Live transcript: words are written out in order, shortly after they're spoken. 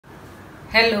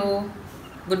Hello,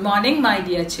 good morning my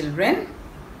dear children.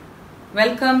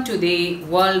 Welcome to the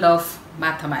world of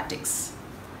mathematics.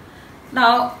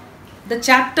 Now the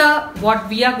chapter what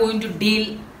we are going to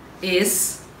deal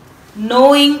is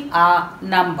knowing our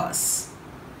numbers.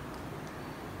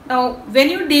 Now when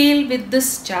you deal with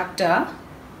this chapter,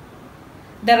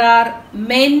 there are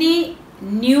many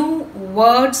new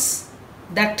words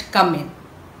that come in.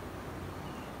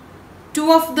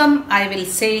 Two of them I will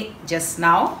say just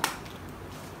now.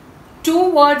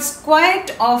 Two words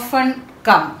quite often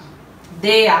come.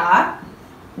 They are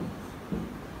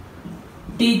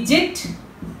digit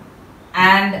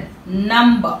and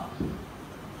number.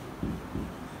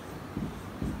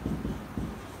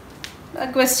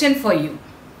 A question for you.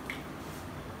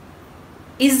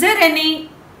 Is there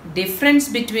any difference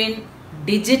between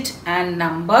digit and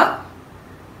number,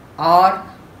 or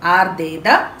are they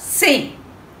the same?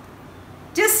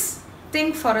 Just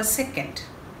think for a second.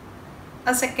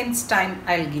 A second's time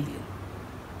I'll give you.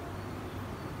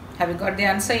 Have you got the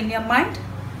answer in your mind?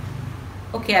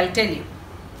 Okay, I'll tell you.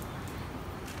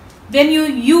 When you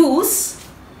use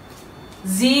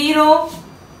 0,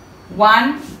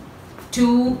 1,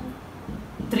 2,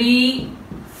 3,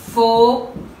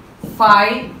 4,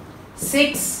 5,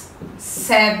 6,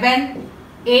 7,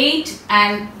 8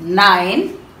 and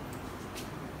 9,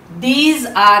 these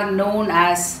are known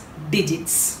as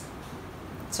digits.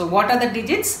 So what are the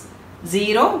digits?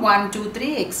 0, 1, 2,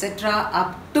 3, etc.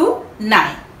 up to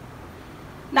 9.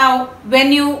 Now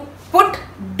when you put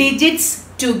digits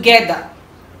together,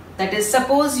 that is,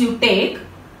 suppose you take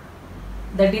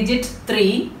the digit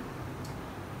 3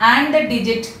 and the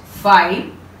digit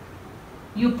 5,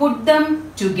 you put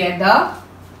them together,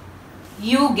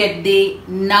 you get the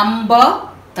number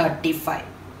 35.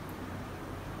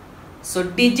 So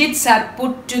digits are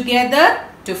put together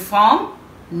to form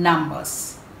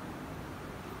numbers.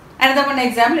 Another one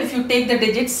example, if you take the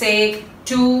digits say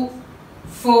 2,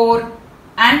 4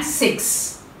 and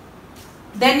 6,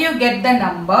 then you get the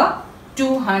number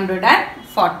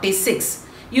 246.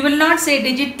 You will not say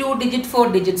digit 2, digit 4,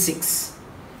 digit 6.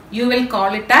 You will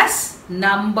call it as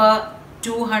number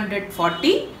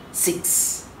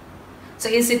 246. So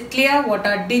is it clear what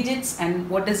are digits and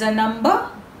what is a number?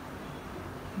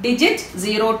 Digit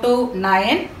 0 to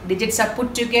 9, digits are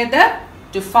put together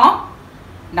to form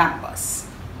numbers.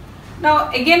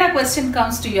 Now again a question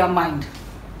comes to your mind.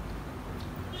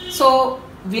 So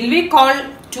will we call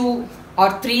 2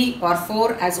 or 3 or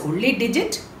 4 as only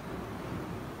digit?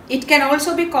 It can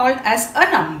also be called as a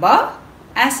number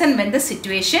as and when the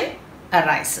situation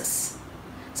arises.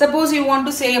 Suppose you want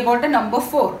to say about a number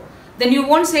 4. Then you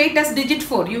won't say it as digit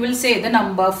 4. You will say the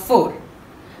number 4.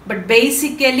 But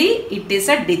basically it is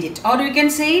a digit, or you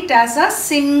can say it as a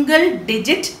single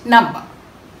digit number.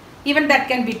 Even that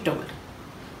can be told.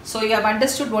 So you have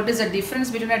understood what is the difference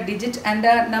between a digit and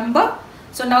a number.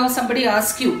 So now somebody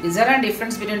asks you, is there a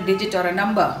difference between a digit or a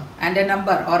number and a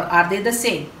number, or are they the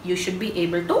same? You should be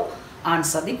able to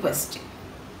answer the question.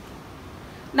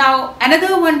 Now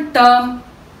another one term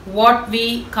what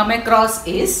we come across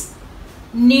is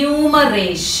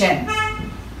numeration.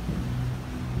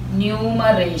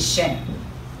 Numeration.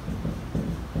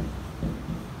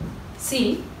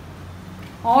 See,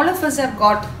 all of us have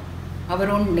got our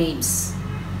own names.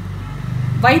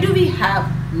 Why do we have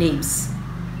names?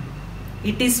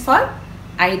 It is for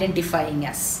identifying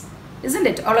us, isn't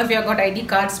it? All of you have got ID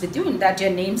cards with you, in that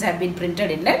your names have been printed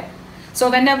in it.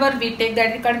 So whenever we take the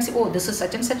ID card and say, oh, this is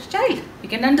such and such child, you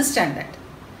can understand that.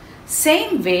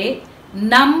 Same way,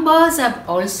 numbers have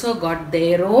also got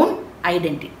their own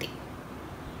identity.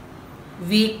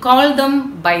 We call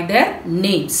them by their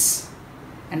names,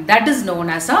 and that is known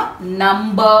as a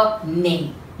number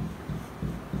name.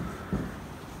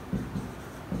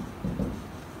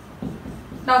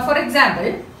 Now for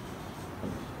example,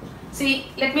 see,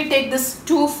 let me take this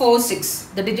 246,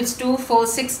 the digits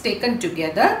 246 taken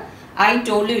together. I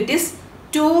told you it is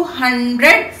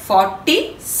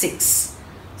 246.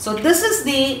 So this is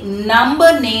the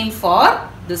number name for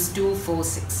this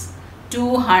 246.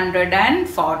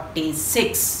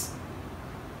 246.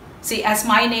 See, as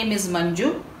my name is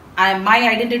Manju, my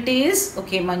identity is,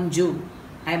 okay, Manju.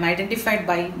 I am identified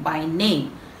by my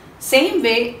name. Same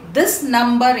way, this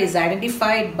number is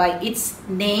identified by its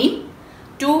name,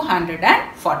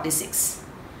 246.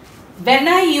 When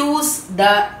I use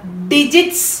the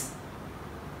digits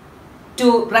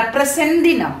to represent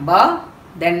the number,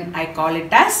 then I call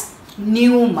it as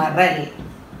numeral.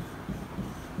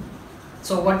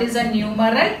 So what is a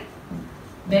numeral?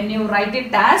 When you write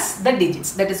it as the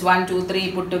digits, that is 1, 2,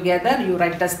 3 put together, you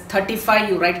write it as 35,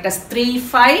 you write it as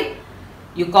 35,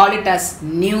 you call it as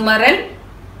numeral.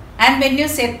 And when you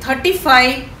say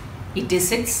 35, it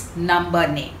is its number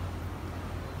name.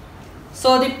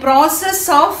 So the process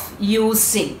of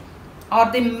using,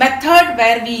 or the method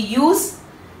where we use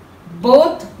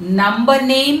both number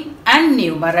name and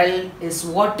numeral, is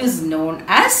what is known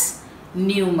as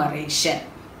numeration.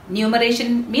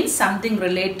 Numeration means something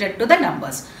related to the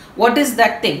numbers. What is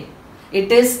that thing?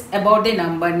 It is about the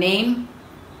number name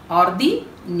or the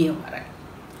numeral.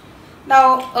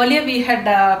 Now earlier we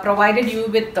had provided you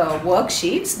with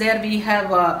worksheets. There we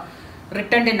have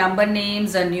written the number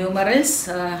names and numerals.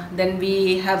 Then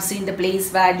we have seen the place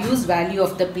values, value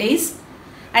of the place,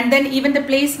 and then even the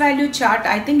place value chart.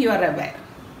 I think you are aware.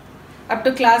 Up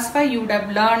to class 5 you would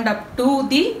have learned up to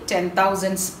the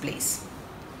 10,000s place.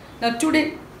 Now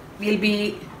today we will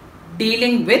be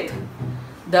dealing with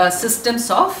the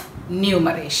systems of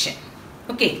numeration.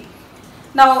 Okay.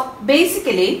 Now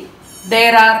basically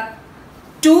there are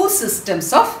two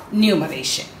systems of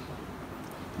numeration.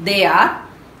 They are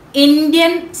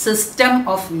Indian System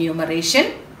of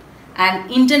Numeration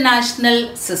and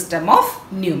International System of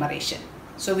Numeration.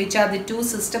 So which are the two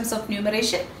systems of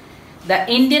numeration? The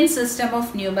Indian System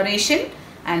of Numeration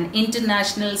and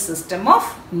International System of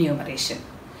Numeration.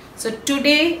 So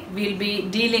today we will be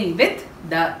dealing with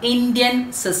the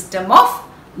Indian System of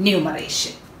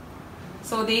Numeration.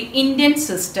 So the Indian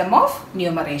System of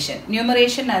Numeration.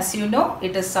 Numeration, as you know,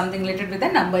 it is something related with the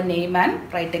number name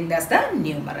and writing as the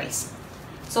numerals.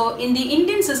 So in the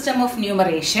Indian System of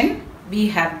Numeration, we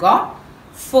have got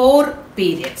 4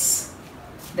 periods.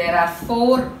 There are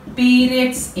 4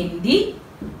 periods in the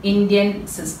Indian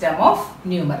System of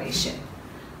Numeration.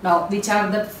 Now which are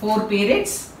the 4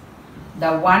 periods?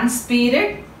 The ones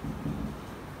period,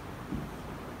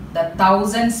 the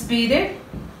thousands period,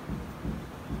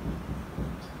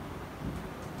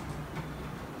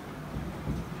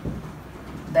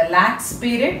 the lakhs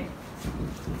period,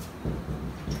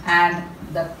 and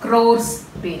the crores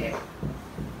period.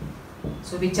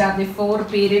 So which are the 4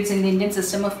 periods in the Indian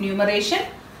System of Numeration?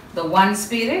 The ones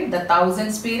period, the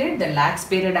thousands period, the lakhs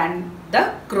period, and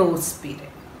the crores period.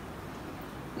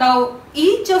 Now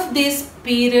each of these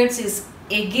periods is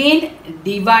again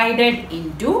divided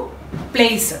into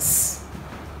places.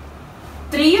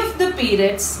 3 of the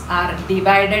periods are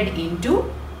divided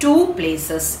into 2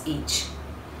 places each,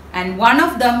 and 1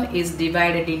 of them is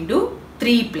divided into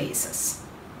 3 places.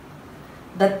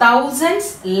 The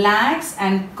thousands, lakhs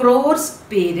and crores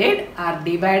period are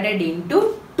divided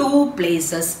into 2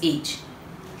 places each,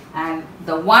 and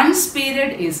the ones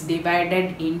period is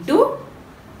divided into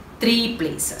 3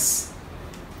 places.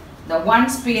 The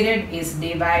ones period is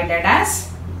divided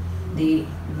as the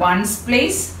ones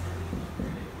place,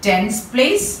 tens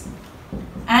place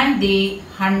and the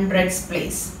hundreds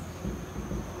place.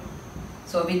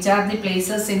 So which are the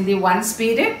places in the ones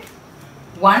period?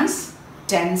 Ones,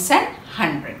 tens and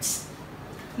hundreds.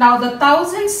 Now the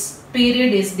thousands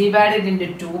period is divided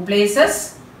into 2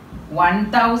 places,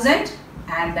 1,000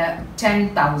 and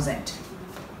 10,000.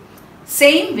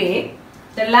 Same way,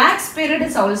 the lakhs period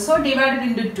is also divided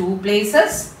into 2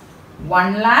 places,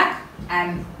 1 lakh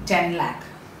and 10 lakh.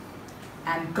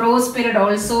 And crores period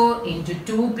also into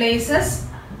 2 places,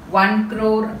 1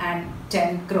 crore and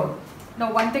 10 crore.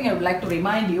 Now one thing I would like to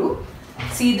remind you,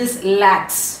 see this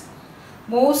lakhs.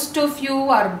 Most of you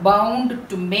are bound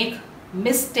to make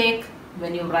mistake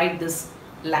when you write this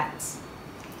lakhs.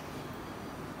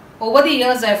 Over the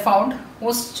years I found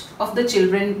most of the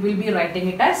children will be writing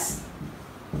it as,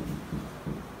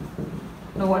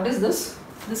 now what is this?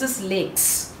 This is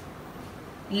lakes.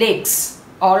 Lakes,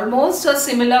 almost a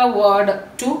similar word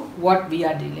to what we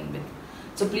are dealing with.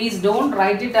 So please don't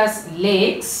write it as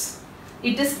lakes.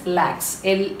 It is lakhs,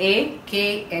 L-A-K-H-S.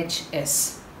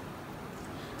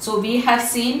 So we have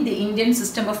seen the Indian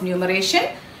System of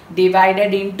Numeration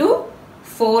divided into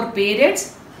 4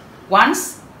 periods,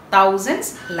 ones,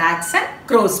 thousands, lakhs and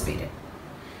crores period.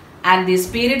 And these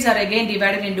periods are again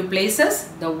divided into places.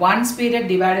 The ones period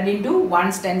divided into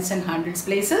ones, tens and hundreds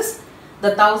places.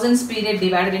 The thousands period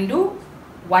divided into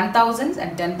 1,000s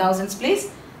and 10,000s place.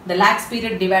 The lakhs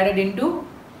period divided into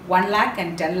 1 lakh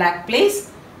and 10 lakh place.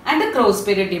 And the crores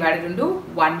period divided into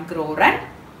 1 crore and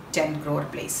 10 crore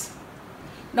place.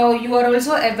 Now you are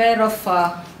also aware of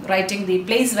writing the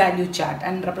place value chart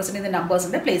and representing the numbers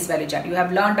in the place value chart. You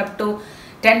have learned up to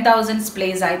 10,000s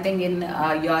place, I think, in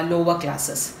your lower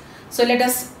classes. So let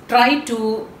us try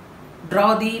to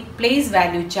draw the place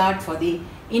value chart for the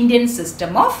Indian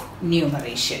System of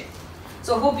Numeration.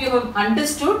 So hope you have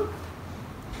understood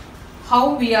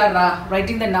how we are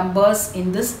writing the numbers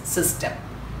in this system.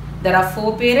 There are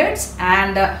 4 periods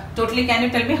and totally, can you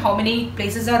tell me how many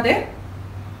places are there?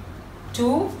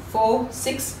 2, 4,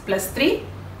 6 plus 3,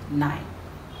 9.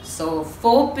 So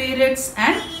 4 periods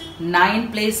and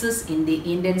 9 places in the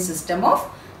Indian system of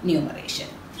numeration.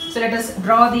 So let us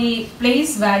draw the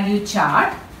place value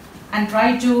chart and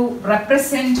try to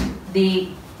represent the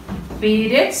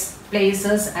periods,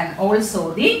 places and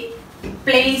also the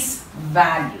place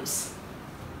values.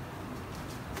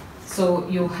 So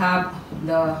you have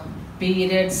the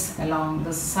periods along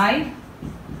this side,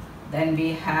 then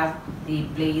we have the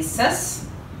places,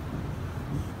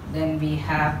 then we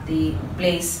have the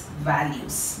place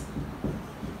values.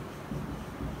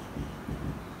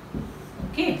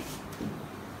 Okay.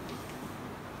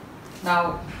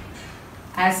 Now,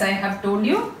 as I have told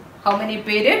you, how many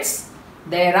periods?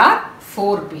 There are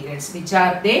 4 periods. Which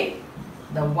are they?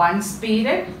 The ones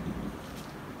period,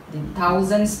 the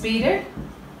thousands period,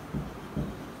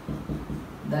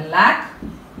 the lakh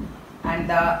and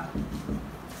the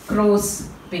crores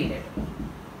period.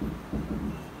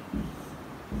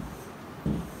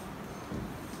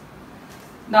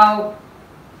 Now,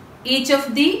 each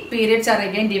of the periods are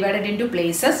again divided into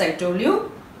places. I told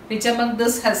you which among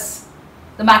this has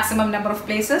the maximum number of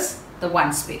places? The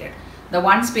ones period. The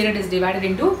ones period is divided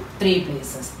into 3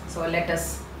 places. So, let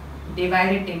us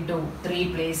divide it into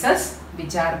 3 places.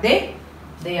 Which are they?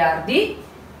 They are the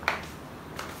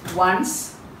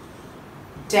ones,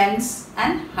 tens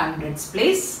and hundreds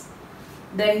place.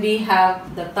 Then we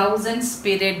have the thousands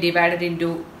period divided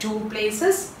into 2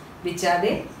 places. Which are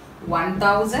they?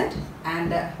 1000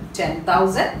 and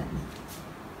 10,000.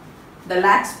 The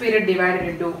lakhs period divided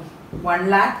into 1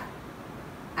 lakh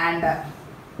and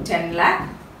 10 lakh,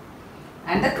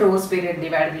 and the crores period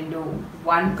divided into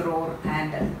 1 crore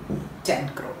and 10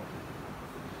 crore.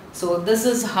 So this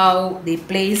is how the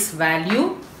place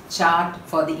value chart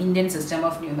for the Indian system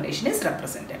of numeration is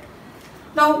represented.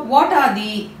 Now what are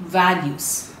the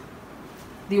values?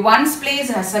 The ones place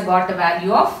has got a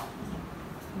value of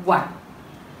 1.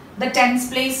 The tens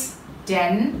place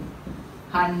 10,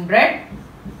 100,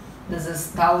 this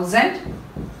is 1000,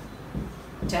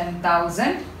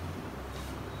 10,000,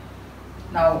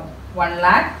 now 1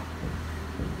 lakh,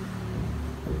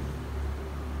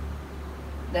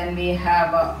 then we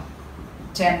have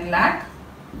 10 lakh,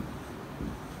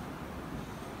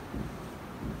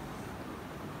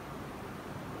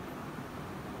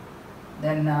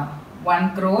 then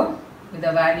 1 crore with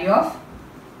a value of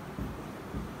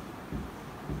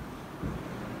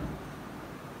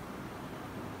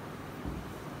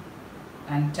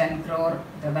 10 crore,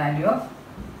 the value of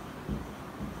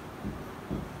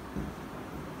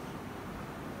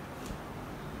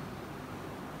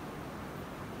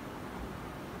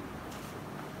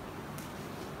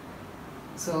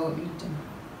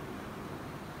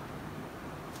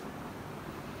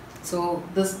so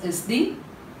this is the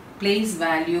place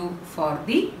value for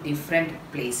the different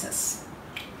places.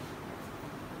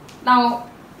 Now,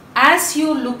 as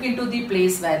you look into the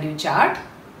place value chart,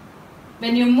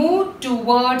 when you move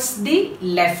towards the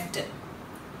left,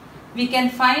 we can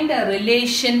find a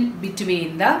relation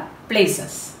between the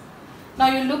places. Now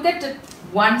you look at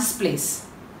ones place.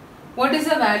 What is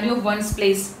the value of ones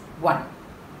place? 1.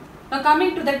 Now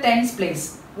coming to the tens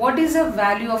place, what is the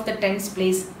value of the tens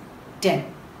place? 10.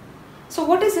 So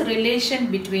what is the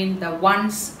relation between the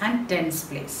ones and tens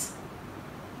place?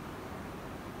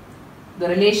 The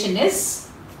relation is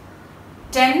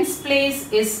tens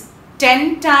place is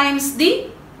 10 times the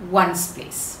ones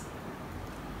place.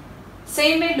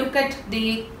 Same way look at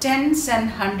the tens and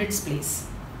hundreds place.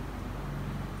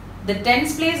 The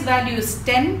tens place value is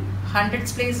 10,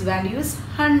 hundreds place value is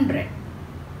 100.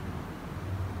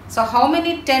 So how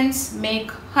many tens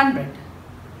make 100?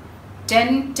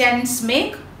 10 tens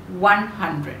make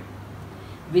 100.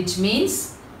 Which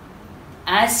means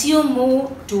as you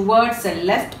move towards the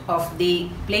left of the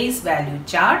place value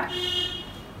chart,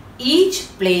 each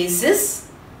place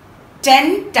is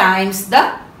 10 times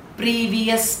the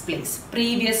previous place.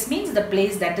 Previous means the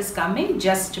place that is coming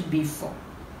just before.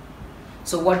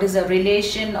 So what is the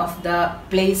relation of the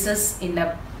places in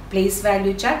a place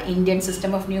value chart, Indian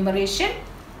system of numeration?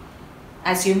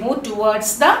 As you move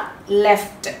towards the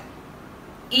left,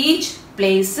 each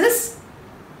place is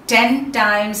 10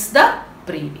 times the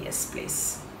previous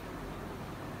place.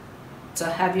 So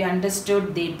have you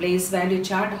understood the place value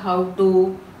chart, how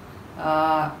to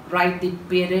write the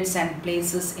periods and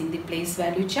places in the place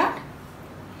value chart?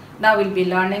 Now we'll be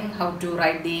learning how to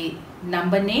write the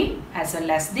number name as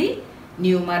well as the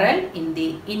numeral in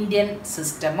the Indian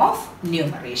system of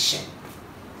numeration.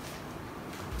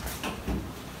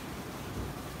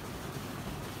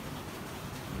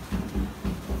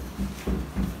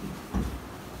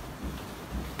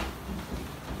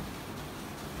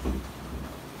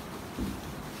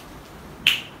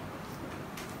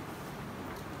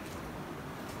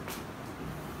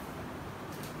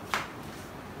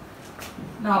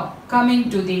 Now coming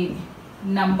to the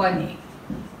number name.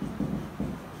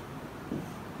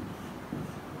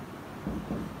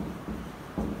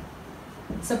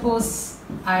 Suppose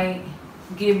I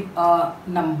give a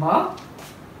number,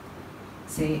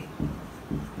 say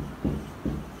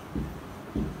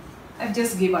I've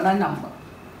just given a number.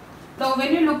 Now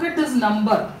when you look at this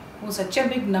number, oh, such a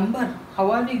big number, how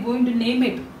are we going to name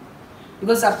it?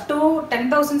 Because up to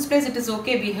 10,000 place it is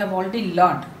okay, we have already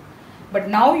learned. But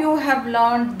now you have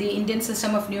learned the Indian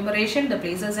system of numeration, the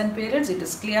places and periods, it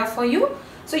is clear for you.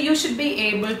 So you should be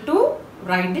able to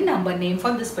write the number name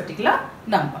for this particular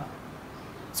number.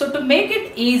 So to make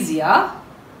it easier,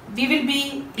 we will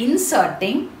be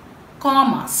inserting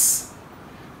commas.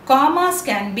 Commas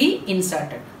can be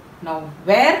inserted. Now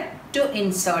where to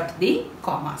insert the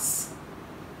commas?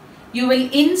 You will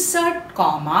insert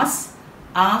commas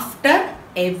after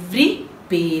every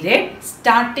period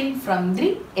starting from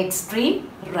the extreme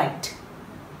right.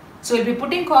 So you will be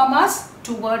putting commas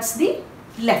towards the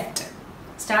left.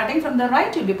 Starting from the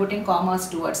right, you will be putting commas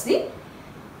towards the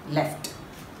left.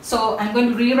 So I am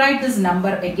going to rewrite this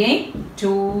number again.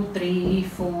 2, 3,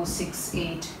 4, 6,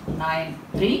 8, 9,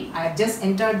 3. I have just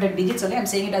entered the digits only. I am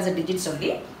saying it as a digits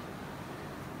only.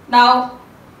 Now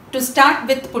to start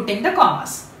with putting the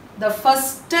commas. The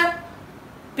first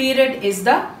period is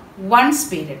the ones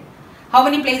period. How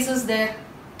many places there?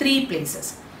 3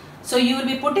 places. So you will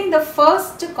be putting the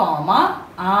first comma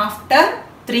after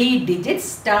 3 digits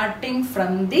starting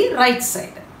from the right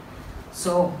side.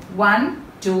 So 1,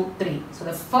 2, 3. So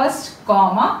the first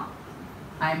comma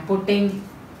I am putting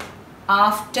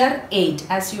after 8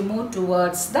 as you move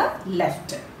towards the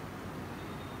left.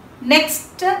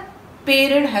 Next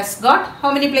period has got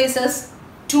how many places?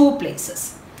 2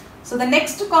 places. So the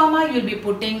next comma you will be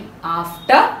putting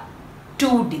after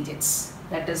 2 digits.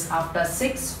 That is after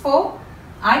 6, 4,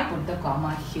 I put the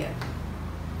comma here.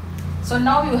 So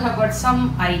now you have got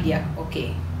some idea.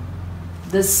 Okay,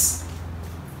 this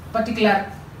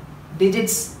particular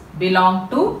digits belong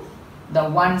to the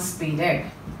ones period.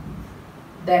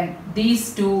 Then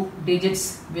these 2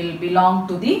 digits will belong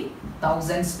to the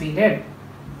thousands period.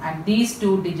 And these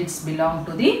 2 digits belong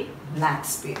to the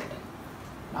lakhs period.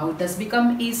 Now it has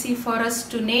become easy for us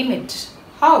to name it.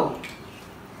 How?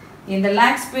 In the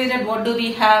lakhs period, what do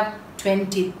we have?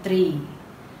 23.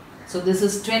 So this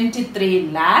is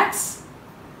 23 lakhs.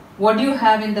 What do you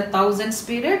have in the thousands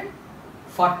period?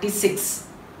 46.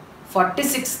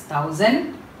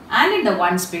 46,000. And in the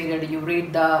ones period, you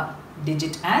read the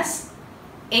digit as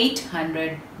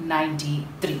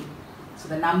 893. So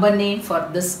the number name for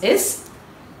this is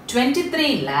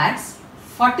 23 lakhs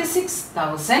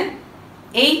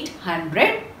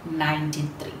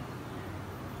 46,893.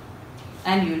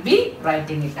 And you will be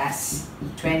writing it as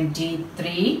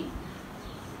 23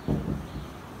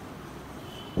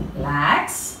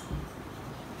 lakhs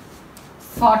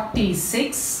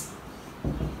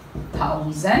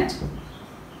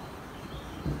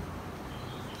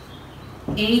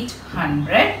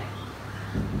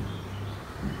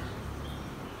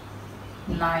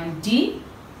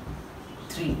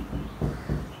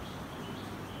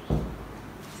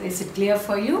So is it clear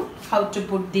for you how to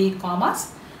put the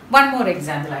commas? One more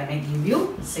example I may give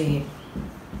you. Say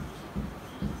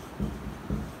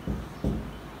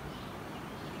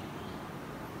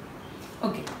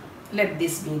okay, let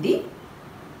this be the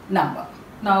number.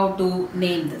 Now to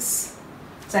name this.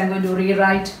 So I am going to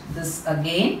rewrite this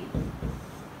again.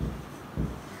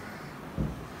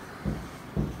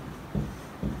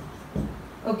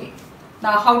 Okay.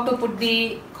 Now how to put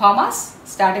the commas?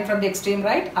 Starting from the extreme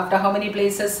right. After how many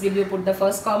places will you put the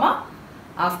first comma?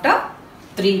 After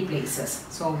 3 places.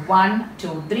 So 1,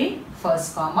 2, 3,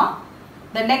 first comma.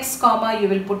 The next comma you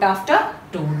will put after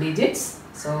 2 digits.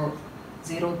 So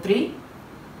 0, 3.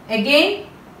 Again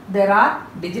there are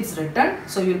digits written.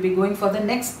 So you will be going for the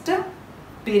next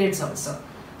periods also.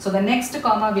 So the next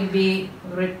comma will be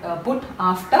put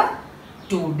after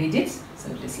 2 digits.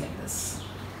 So it is like this.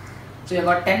 So you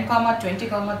have got 10, 20,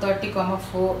 30,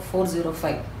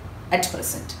 405 at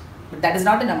present. But that is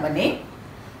not a number name.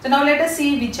 So now let us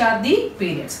see which are the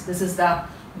periods. This is the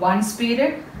ones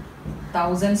period,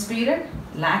 thousands period,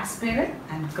 lakhs period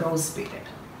and crores period.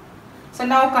 So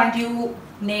now can't you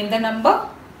name the number?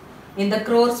 In the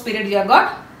crores period you have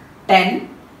got 10,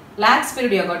 lakhs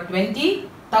period you have got 20,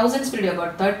 thousands period you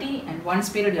have got 30 and ones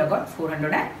period you have got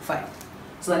 405.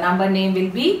 So the number name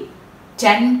will be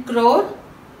 10 crore,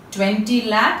 20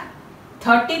 lakh,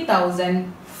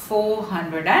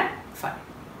 30,405.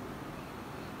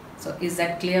 So is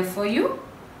that clear for you?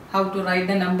 How to write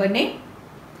the number name?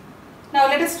 Now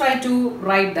let us try to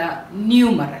write the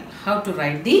numeral. How to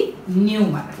write the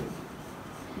numeral?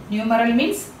 Numeral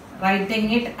means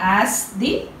writing it as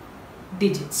the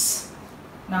digits.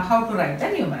 Now how to write the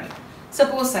numeral?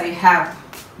 Suppose I have,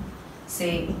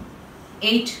 say,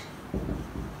 8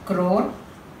 crore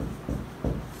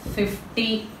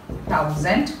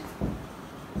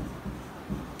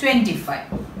 50,025.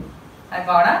 I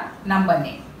got a number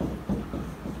name.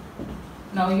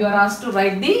 Now you are asked to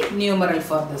write the numeral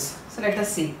for this. So let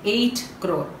us see, 8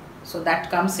 crore. So that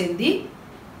comes in the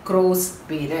crores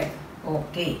period.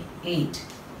 Okay, 8.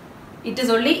 It is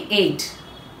only 8.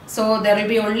 So there will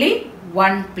be only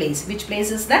one place. Which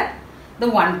place is that? The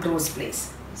 1 crores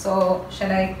place. So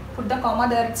shall I put the comma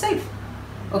there itself?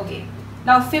 Okay.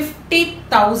 Now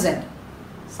 50,000.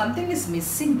 Something is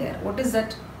missing there. What is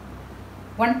that?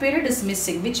 One period is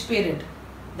missing. Which period?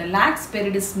 The lakhs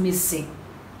period is missing.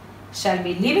 Shall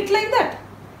we leave it like that?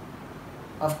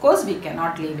 Of course we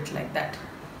cannot leave it like that.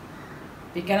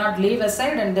 We cannot leave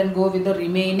aside and then go with the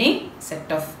remaining set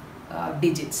of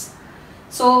digits.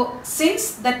 So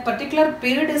since that particular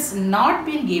period is not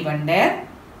being given there,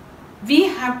 we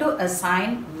have to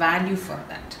assign value for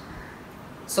that.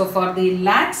 So for the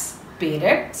lakhs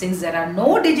period, since there are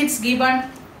no digits given,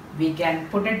 we can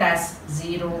put it as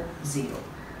 0, 0.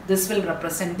 This will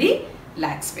represent the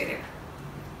lakhs period.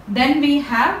 Then we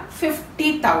have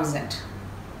 50,000.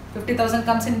 50,000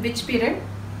 comes in which period?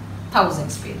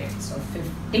 Thousands period. So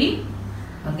 50,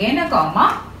 again a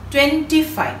comma,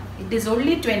 25. It is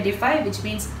only 25, which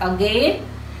means again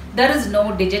there is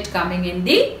no digit coming in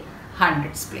the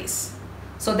hundreds place.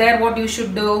 So there what you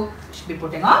should do? You should be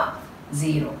putting a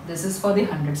 0. This is for the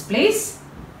hundreds place.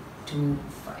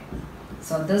 25.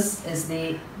 So this is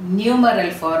the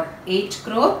numeral for 8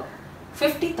 crore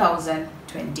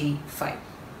 50,025.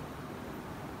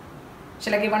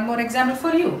 Shall I give one more example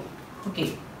for you?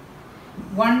 Okay.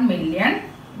 1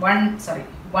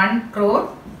 crore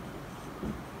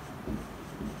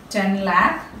 10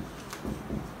 lakh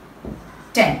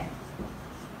 10.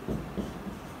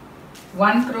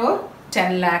 1 crore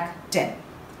 10 lakh 10.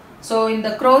 So in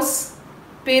the crores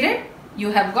period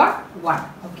you have got 1.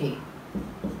 Okay.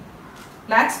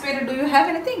 Lakhs period, do you have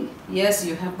anything? Yes,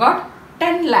 you have got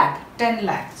 10 lakh. 10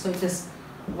 lakh. So it is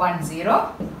 1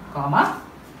 0 comma.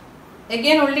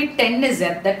 Again only 10 is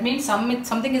there. That means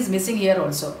something is missing here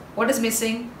also. What is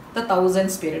missing? The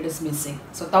thousands period is missing.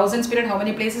 So thousands period, how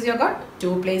many places you got?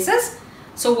 2 places.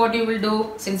 So what you will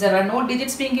do, since there are no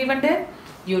digits being given there,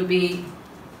 you will be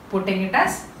putting it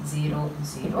as 0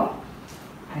 0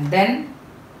 and then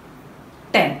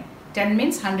 10. 10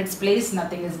 means hundreds place,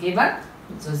 nothing is given.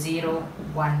 So 0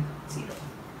 1 0.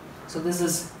 So this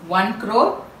is 1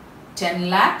 crore 10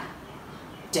 lakh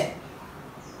 10.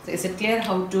 So is it clear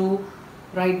how to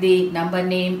write the number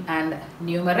name and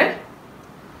numeral?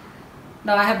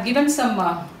 Now I have given some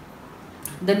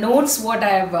the notes what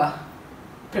I have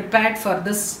prepared for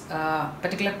this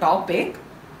particular topic,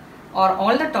 or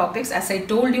all the topics as I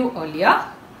told you earlier.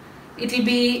 It will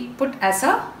be put as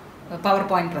a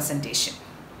PowerPoint presentation.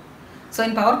 So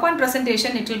in PowerPoint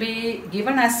presentation it will be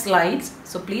given as slides.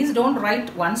 So please don't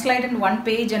write one slide in one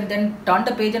page and then turn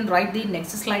the page and write the next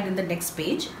slide in the next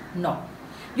page. No.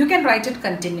 You can write it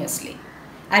continuously.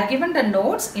 I have given the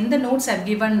notes. In the notes I have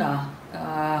given,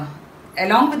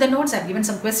 along with the notes I have given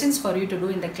some questions for you to do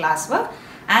in the classwork,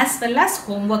 as well as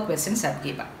homework questions I have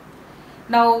given.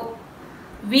 Now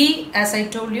we, as I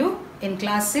told you, in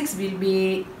class 6 we will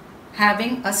be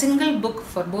having a single book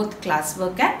for both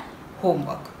classwork and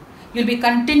homework. You will be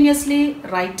continuously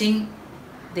writing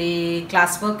the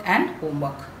classwork and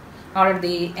homework, not at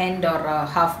the end or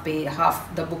half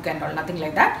the book and all, nothing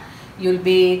like that. You will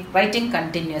be writing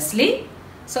continuously.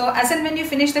 So as and when you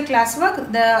finish the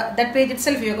classwork, that page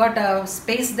itself you got a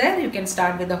space there, you can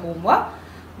start with the homework.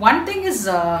 One thing is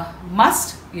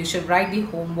must, you should write the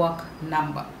homework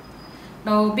number.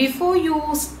 Now before you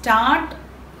start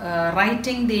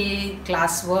writing the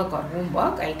classwork or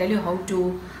homework, I'll tell you how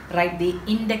to write the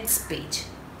index page.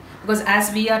 Because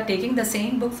as we are taking the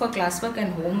same book for classwork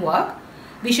and homework,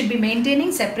 we should be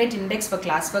maintaining separate index for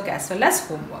classwork as well as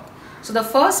homework. So the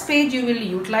first page you will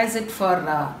utilize it for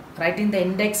writing the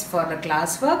index for the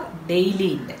classwork,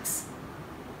 daily index.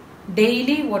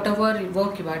 Daily whatever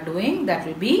work you are doing, that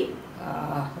will be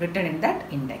written in that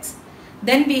index.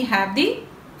 Then we have the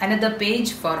another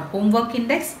page for homework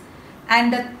index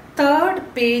and the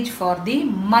third page for the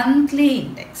monthly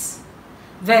index,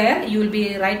 where you will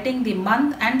be writing the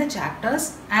month and the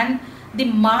chapters and the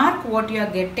mark what you are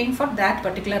getting for that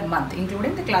particular month,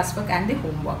 including the classwork and the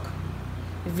homework,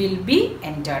 will be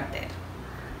entered there.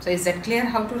 So is that clear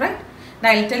how to write? Now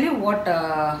I will tell you what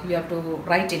you have to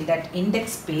write in that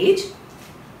index page.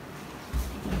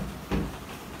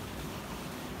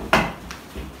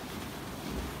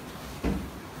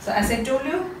 So as I told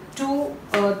you,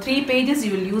 3 pages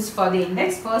you will use for the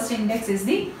index. First index is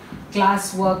the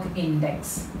classwork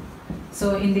index.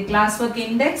 So in the classwork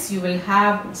index, you will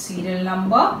have serial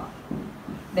number,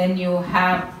 then you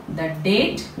have the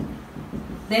date,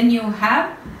 then you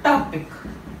have topic.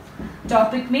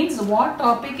 Topic means what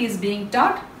topic is being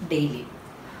taught daily.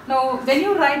 Now when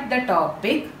you write the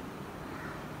topic,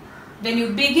 when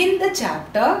you begin the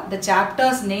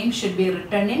chapter's name should be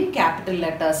written in capital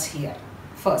letters here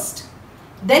first.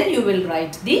 Then you will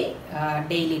write the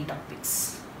daily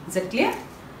topics. Is it clear?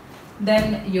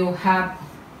 Then you have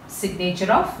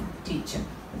signature of teacher.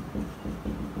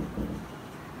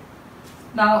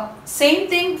 Now same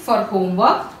thing for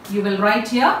homework. You will write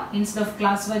here, instead of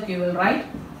classwork you will write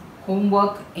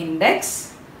homework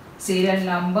index, serial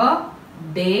number,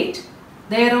 date.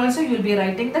 There also you will be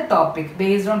writing the topic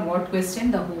based on what question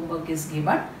the homework is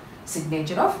given,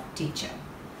 signature of teacher.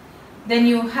 Then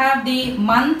you have the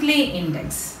monthly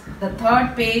index. The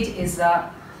third page is the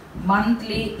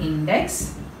monthly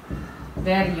index,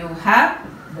 where you have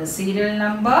the serial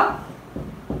number,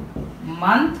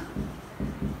 month,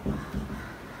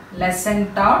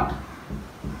 lesson taught,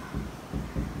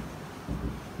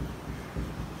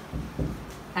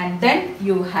 and then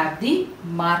you have the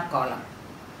mark column.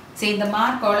 See, in the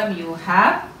mark column you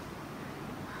have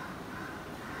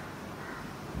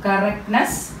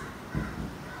correctness,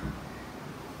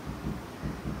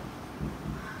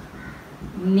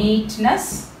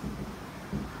 neatness,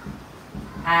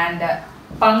 and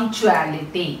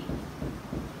punctuality.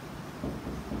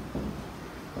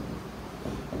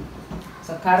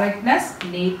 So correctness,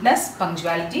 neatness,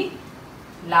 punctuality.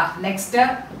 Next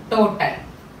total.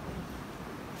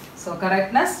 So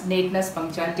correctness, neatness,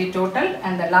 punctuality, total,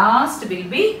 and the last will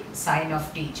be sign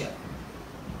of teacher.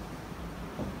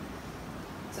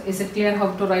 So is it clear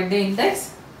how to write the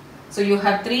index? So you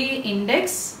have 3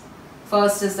 index.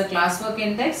 First is the classwork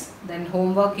index, then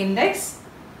homework index,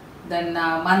 then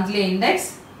monthly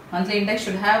index. Monthly index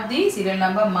should have the serial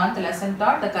number, month, lesson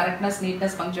taught, the correctness,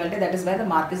 neatness, punctuality, that is where the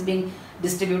mark is being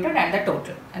distributed, and the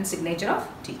total and signature of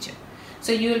teacher.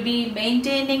 So you will be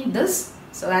maintaining this.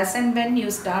 So as and when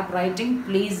you start writing,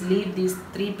 please leave these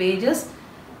 3 pages.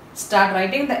 Start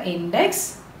writing the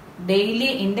index.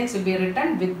 Daily index will be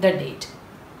written with the date.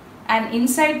 And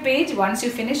inside page, once you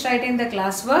finish writing the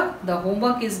classwork, the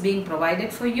homework is being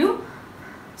provided for you.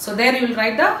 So there you will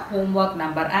write the homework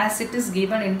number. As it is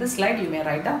given in the slide, you may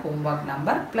write the homework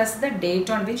number plus the date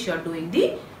on which you are doing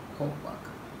the homework.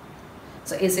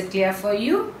 So is it clear for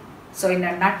you? So in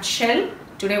a nutshell,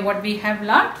 today what we have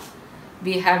learned?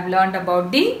 We have learned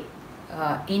about the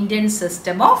Indian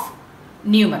system of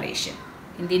numeration.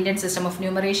 In the Indian system of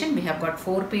numeration, we have got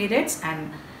 4 periods and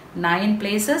 9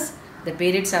 places. The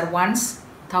periods are ones,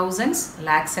 thousands,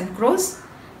 lakhs and crores,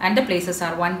 and the places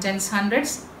are 1, tens,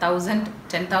 hundreds, 1,000,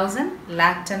 10,000,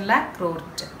 lakh, 10 lakh, crore,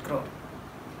 10 crore.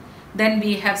 Then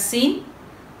we have seen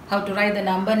how to write the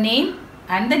number name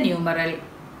and the numeral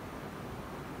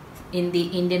in the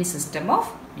Indian system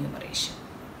of numeration.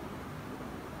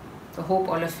 So hope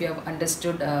all of you have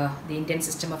understood the Indian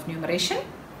system of numeration.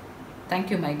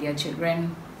 Thank you, my dear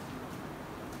children.